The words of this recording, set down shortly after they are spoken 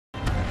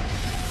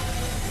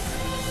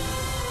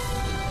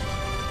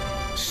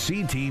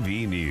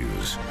CTV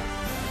News.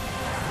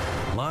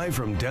 Live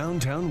from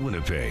downtown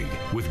Winnipeg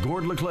with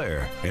Gord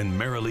LeClaire and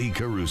Marilee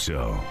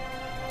Caruso.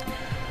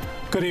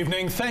 Good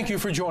evening. Thank you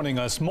for joining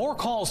us. More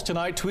calls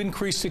tonight to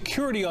increase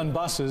security on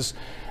buses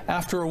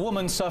after a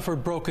woman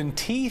suffered broken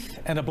teeth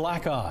and a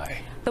black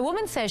eye. The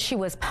woman says she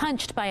was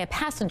punched by a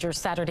passenger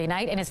Saturday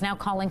night and is now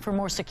calling for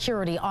more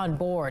security on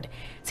board.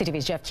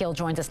 CTV's Jeff Keel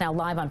joins us now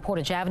live on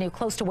Portage Avenue,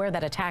 close to where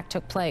that attack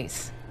took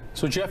place.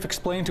 So Jeff,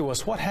 explain to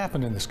us what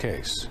happened in this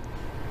case.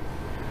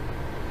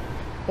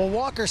 Well,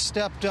 Walker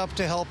stepped up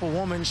to help a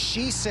woman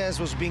she says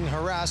was being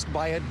harassed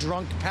by a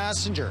drunk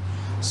passenger.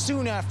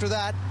 Soon after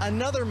that,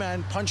 another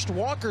man punched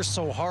Walker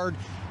so hard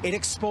it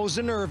exposed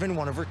a nerve in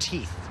one of her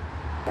teeth.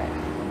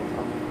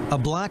 A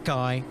black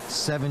eye,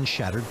 7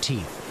 shattered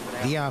teeth.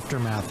 The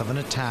aftermath of an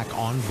attack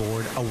on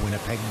board a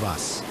Winnipeg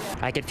bus.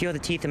 I could feel the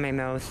teeth in my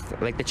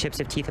mouth, like the chips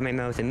of teeth in my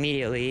mouth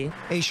immediately.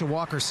 Aisha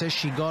Walker says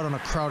she got on a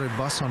crowded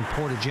bus on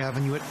Portage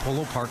Avenue at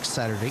Polo Park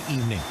Saturday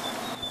evening.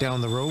 Down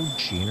the road,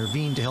 she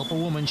intervened to help a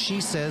woman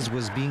she says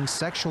was being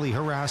sexually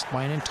harassed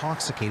by an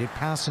intoxicated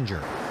passenger.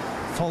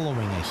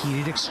 Following a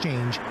heated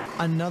exchange,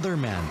 another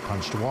man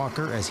punched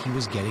Walker as he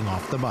was getting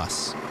off the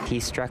bus. He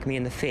struck me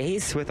in the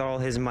face with all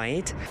his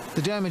might.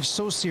 The damage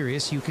so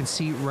serious you can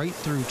see right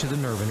through to the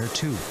nerve in her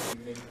tooth.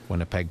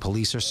 Winnipeg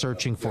police are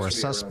searching for a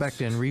suspect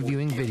and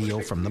reviewing video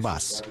from the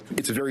bus.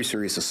 It's a very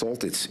serious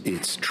assault.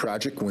 It's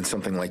tragic when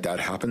something like that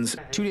happens.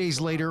 2 days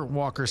later,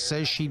 Walker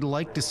says she'd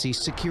like to see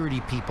security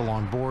people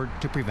on board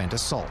to prevent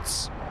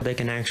assaults.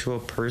 Like an actual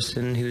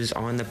person who's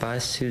on the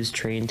bus, who's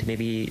trained to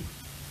maybe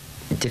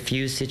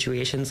diffuse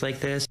situations like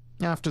this.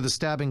 After the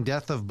stabbing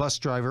death of bus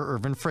driver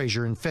Irvin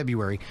Fraser in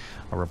February,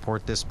 a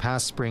report this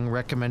past spring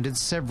recommended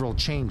several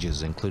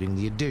changes, including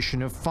the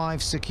addition of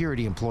 5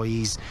 security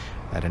employees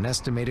at an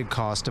estimated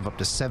cost of up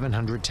to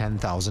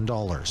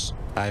 $710,000.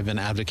 I've been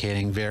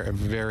advocating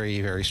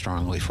very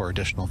strongly for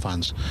additional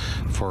funds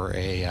for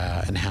a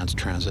enhanced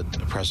transit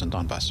presence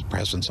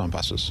on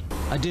buses.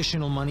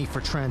 Additional money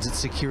for transit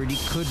security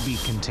could be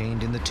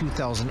contained in the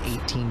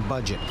 2018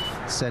 budget,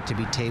 set to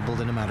be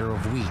tabled in a matter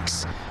of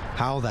weeks.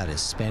 How that is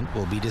spent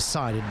will be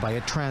decided by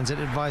a transit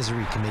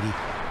advisory committee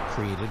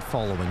created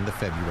following the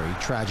February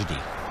tragedy.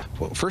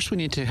 Well, first we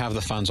need to have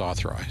the funds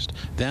authorized.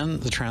 Then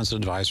the Transit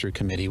Advisory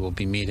Committee will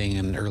be meeting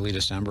in early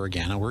December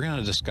again, and we're going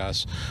to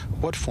discuss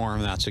what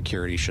form that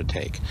security should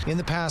take. In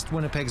the past,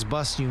 Winnipeg's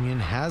bus union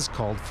has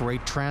called for a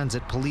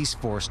transit police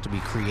force to be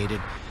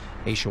created.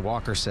 Aisha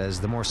Walker says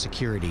the more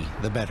security,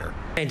 the better.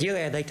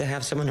 Ideally, I'd like to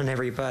have someone on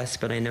every bus,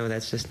 but I know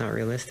that's just not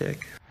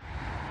realistic.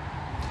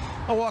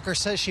 Walker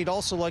says she'd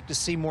also like to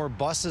see more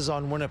buses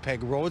on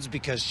Winnipeg roads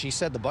because she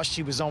said the bus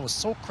she was on was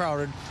so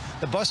crowded,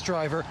 the bus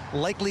driver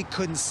likely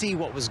couldn't see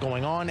what was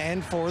going on.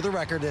 And for the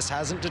record, this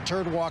hasn't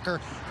deterred Walker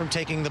from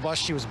taking the bus.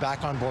 She was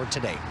back on board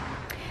today.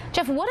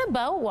 Jeff, what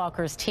about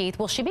Walker's teeth?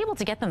 Will she be able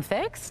to get them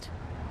fixed?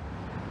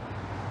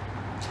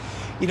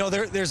 You know,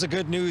 there's a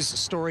good news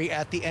story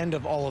at the end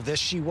of all of this.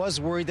 She was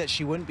worried that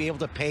she wouldn't be able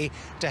to pay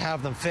to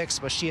have them fixed,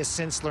 but she has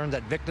since learned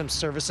that victim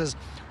services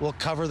will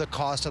cover the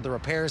cost of the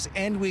repairs.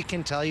 And we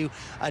can tell you,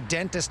 a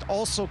dentist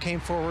also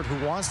came forward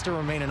who wants to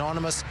remain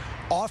anonymous,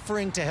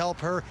 offering to help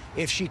her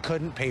if she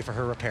couldn't pay for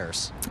her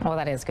repairs. Well,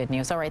 that is good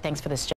news. All right, thanks for this, Jeff.